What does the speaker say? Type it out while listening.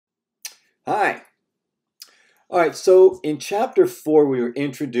Hi. All right, so in chapter 4, we were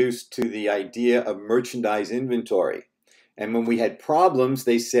introduced to the idea of merchandise inventory. And when we had problems,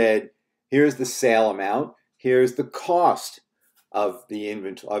 they said, here's the sale amount, here's the cost of the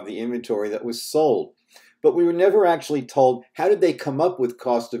inventory that was sold. But we were never actually told, how did they come up with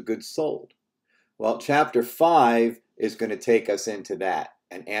cost of goods sold? Well, chapter 5 is going to take us into that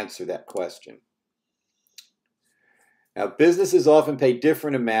and answer that question. Now, businesses often pay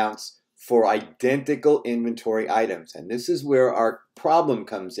different amounts for identical inventory items, and this is where our problem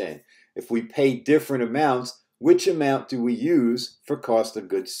comes in. If we pay different amounts, which amount do we use for cost of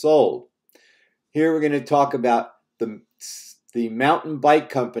goods sold? Here we're going to talk about the mountain bike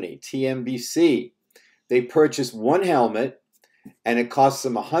company, TMBC. They purchased one helmet, and it costs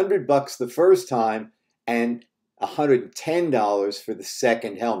them $100 the first time and $110 for the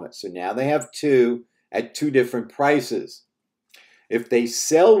second helmet. So now they have two at two different prices. If they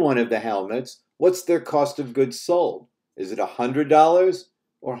sell one of the helmets, what's their cost of goods sold? Is it $100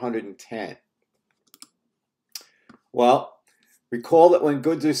 or $110? Well, recall that when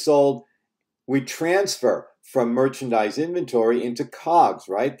goods are sold, we transfer from merchandise inventory into COGS,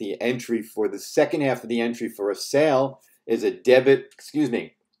 right? The entry for the second half of the entry for a sale is a debit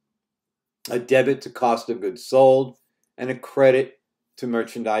to cost of goods sold and a credit to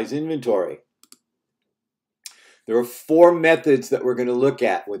merchandise inventory. There are four methods that we're going to look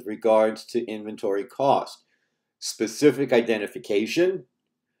at with regards to inventory cost. Specific identification,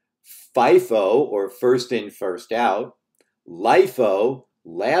 FIFO, or first in, first out, LIFO,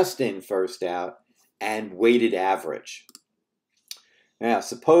 last in, first out, and weighted average. Now,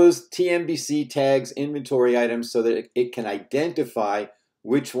 suppose TMBC tags inventory items so that it can identify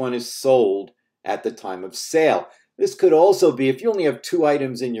which one is sold at the time of sale. This could also be if you only have two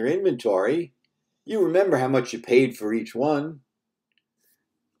items in your inventory, you remember how much you paid for each one.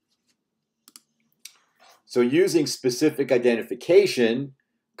 So using specific identification,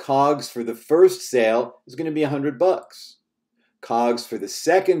 COGS for the first sale is going to be $100. COGS for the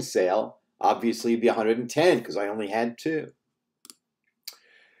second sale, obviously, would be $110 because I only had two.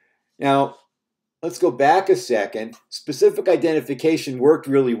 Now, let's go back a second. Specific identification worked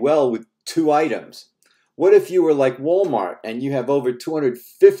really well with two items. What if you were like Walmart and you have over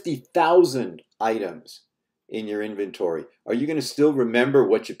 250,000 items in your inventory? Are you going to still remember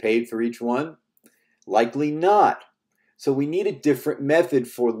what you paid for each one? Likely not. So we need a different method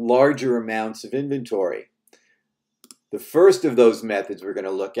for larger amounts of inventory. The first of those methods we're going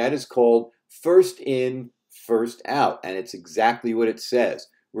to look at is called first in, first out, and it's exactly what it says.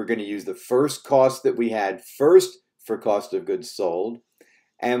 We're going to use the first cost that we had first for cost of goods sold,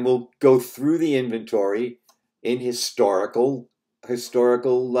 and we'll go through the inventory in historical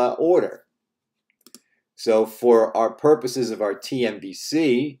order. So for our purposes of our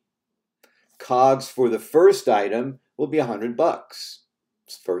TMBC, COGS for the first item will be $100.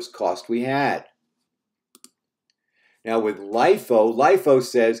 It's the first cost we had. Now with LIFO, LIFO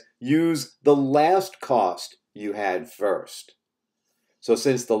says use the last cost you had first. So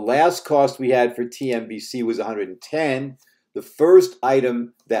since the last cost we had for TMBC was $110, the first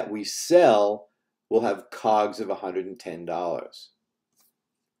item that we sell will have COGS of $110.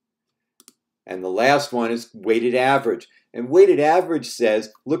 And the last one is weighted average. And weighted average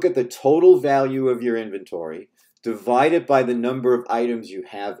says, look at the total value of your inventory, divide it by the number of items you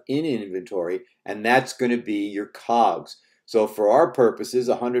have in inventory, and that's going to be your COGS. So for our purposes,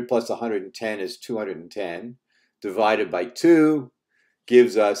 100 plus 110 is 210, divided by 2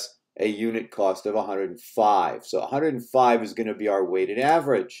 gives us a unit cost of 105. So 105 is going to be our weighted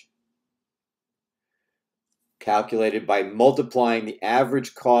average, calculated by multiplying the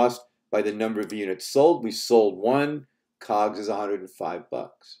average cost by the number of units sold. We sold one, COGS is $105.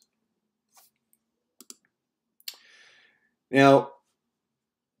 Now,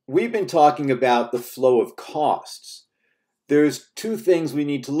 we've been talking about the flow of costs. There's two things we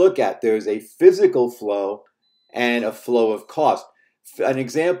need to look at. There's a physical flow and a flow of cost. An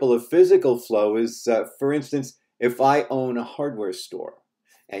example of physical flow is, for instance, if I own a hardware store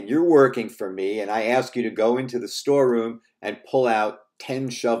and you're working for me and I ask you to go into the storeroom and pull out 10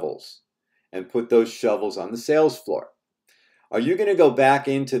 shovels and put those shovels on the sales floor. Are you going to go back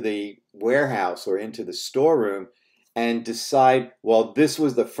into the warehouse or into the storeroom and decide, well, this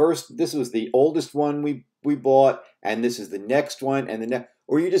was the oldest one we bought, and this is the next one, and the next,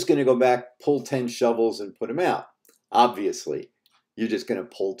 or are you just going to go back, pull 10 shovels and put them out? Obviously, you're just going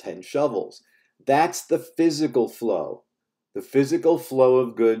to pull 10 shovels. That's the physical flow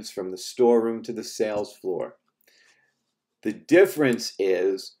of goods from the storeroom to the sales floor. The difference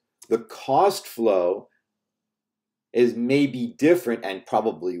is the cost flow is maybe different and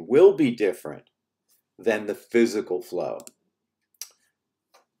probably will be different than the physical flow.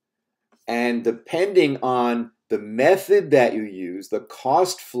 And depending on the method that you use, the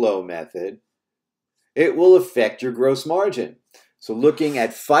cost flow method, it will affect your gross margin. So looking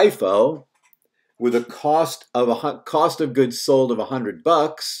at FIFO, with a cost of goods sold of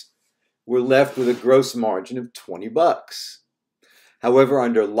 $100, we're left with a gross margin of $20. However,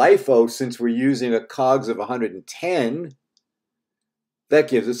 under LIFO, since we're using a COGS of 110, that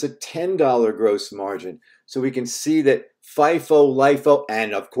gives us a $10 gross margin. So we can see that FIFO, LIFO,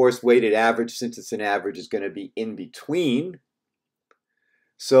 and of course weighted average, since it's an average, is going to be in between.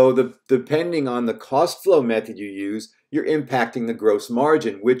 So depending on the cost flow method you use, you're impacting the gross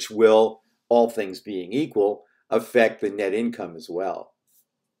margin, which will, all things being equal, affect the net income as well.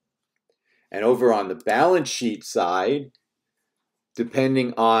 And over on the balance sheet side,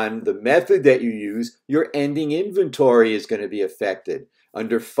 depending on the method that you use, your ending inventory is going to be affected.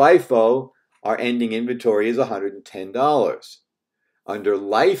 Under FIFO, our ending inventory is $110. Under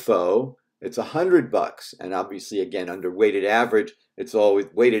LIFO, it's $100. And obviously, again, under weighted average,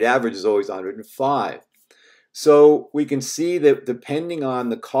 weighted average is always 105. So we can see that depending on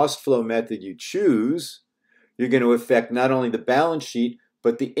the cost flow method you choose, you're going to affect not only the balance sheet,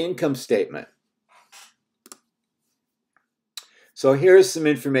 but the income statement. So here's some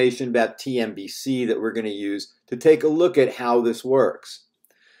information about TMBC that we're going to use to take a look at how this works.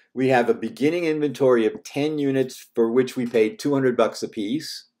 We have a beginning inventory of 10 units for which we paid $200 a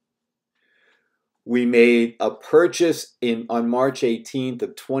piece. We made a purchase on March 18th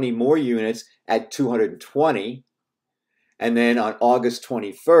of 20 more units at 220. And then on August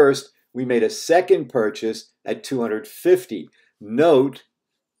 21st, we made a second purchase at 250. Note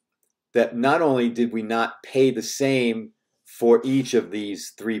that not only did we not pay the same for each of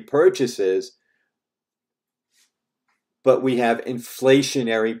these three purchases, but we have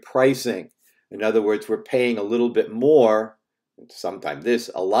inflationary pricing. In other words, we're paying a little bit more, sometimes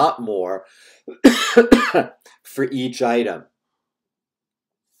a lot more, for each item.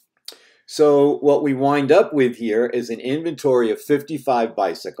 So what we wind up with here is an inventory of 55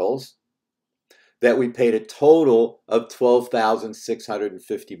 bicycles that we paid a total of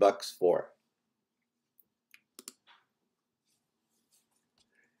 $12,650 for.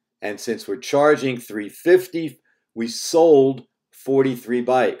 And since we're charging $350, we sold 43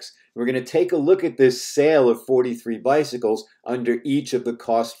 bikes. We're going to take a look at this sale of 43 bicycles under each of the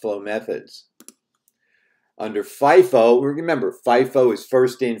cost flow methods. Under FIFO, remember, FIFO is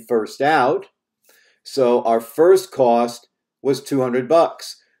first in, first out. So our first cost was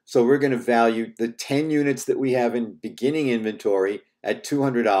 $200. So we're going to value the 10 units that we have in beginning inventory at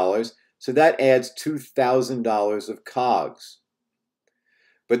 $200. So that adds $2,000 of COGS.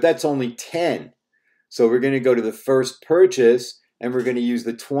 But that's only 10. So we're going to go to the first purchase, and we're going to use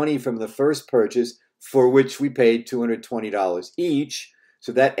the 20 from the first purchase, for which we paid $220 each.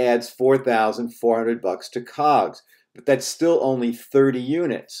 So that adds $4,400 to COGS. But that's still only 30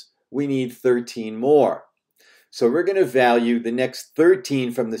 units. We need 13 more. So we're going to value the next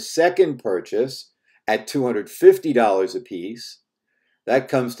 13 from the second purchase at $250 a piece. That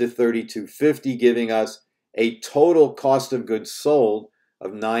comes to $3,250, giving us a total cost of goods sold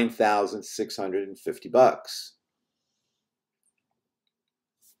of $9,650.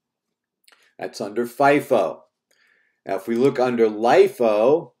 That's under FIFO. Now, if we look under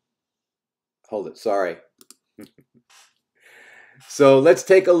LIFO, hold it, sorry. So let's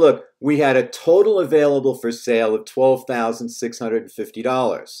take a look. We had a total available for sale of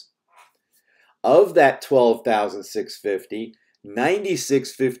 $12,650. Of that $12,650,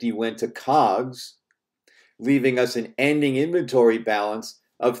 $9,650 went to COGS, leaving us an ending inventory balance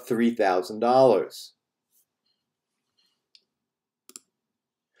of $3,000.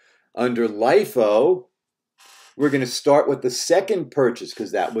 Under LIFO, we're going to start with the second purchase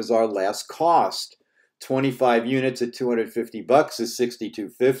because that was our last cost. 25 units at $250 is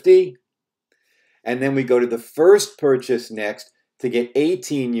 $6,250. And then we go to the first purchase next to get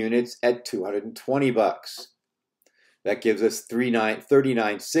 18 units at $220. That gives us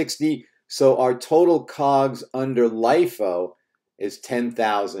 $39.60. So our total COGS under LIFO is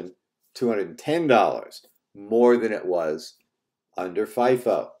 $10,210, more than it was under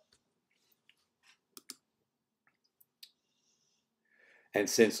FIFO. And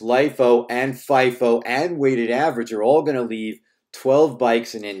since LIFO and FIFO and weighted average are all going to leave 12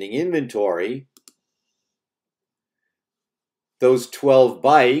 bikes in ending inventory, those 12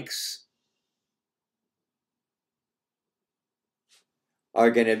 bikes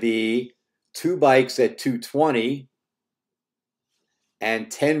are going to be 2 bikes at $220 and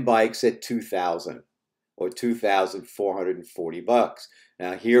 10 bikes at $2,000, or $2,440.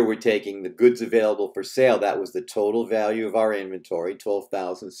 Now here we're taking the goods available for sale. That was the total value of our inventory,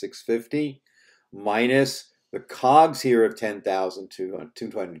 $12,650, minus the COGS here of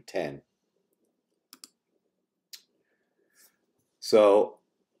 $10,210. So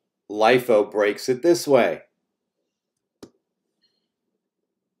LIFO breaks it this way.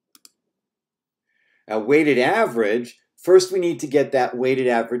 Now, weighted average, first we need to get that weighted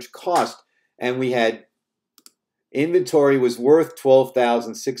average cost. And we had inventory was worth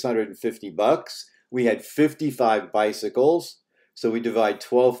 $12,650. We had 55 bicycles. So we divide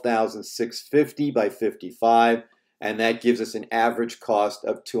 12,650 by 55, and that gives us an average cost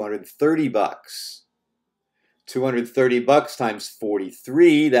of $230. $230 times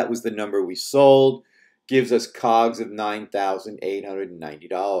 43, that was the number we sold, gives us COGS of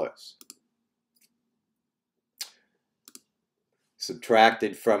 $9,890.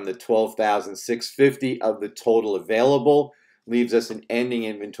 Subtracted from the $12,650 of the total available leaves us an ending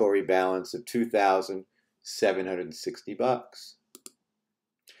inventory balance of $2,760.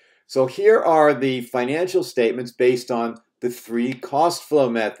 So here are the financial statements based on the three cost flow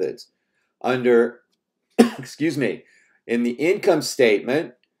methods. Under, excuse me, in the income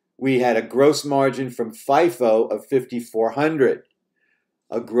statement, we had a gross margin from FIFO of $5,400,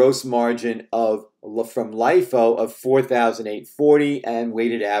 a gross margin from LIFO of $4,840, and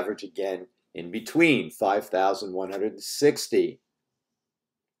weighted average again in between, $5,160.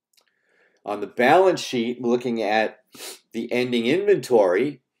 On the balance sheet, looking at the ending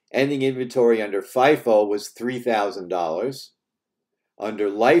inventory under FIFO was $3,000. Under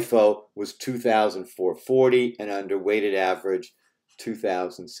LIFO was $2,440, and under weighted average,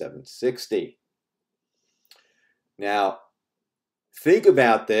 $2,760. Now, think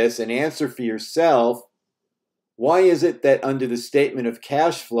about this and answer for yourself, why is it that under the statement of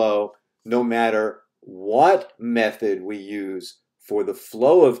cash flow, no matter what method we use for the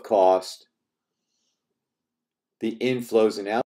flow of cost, the inflows and outflows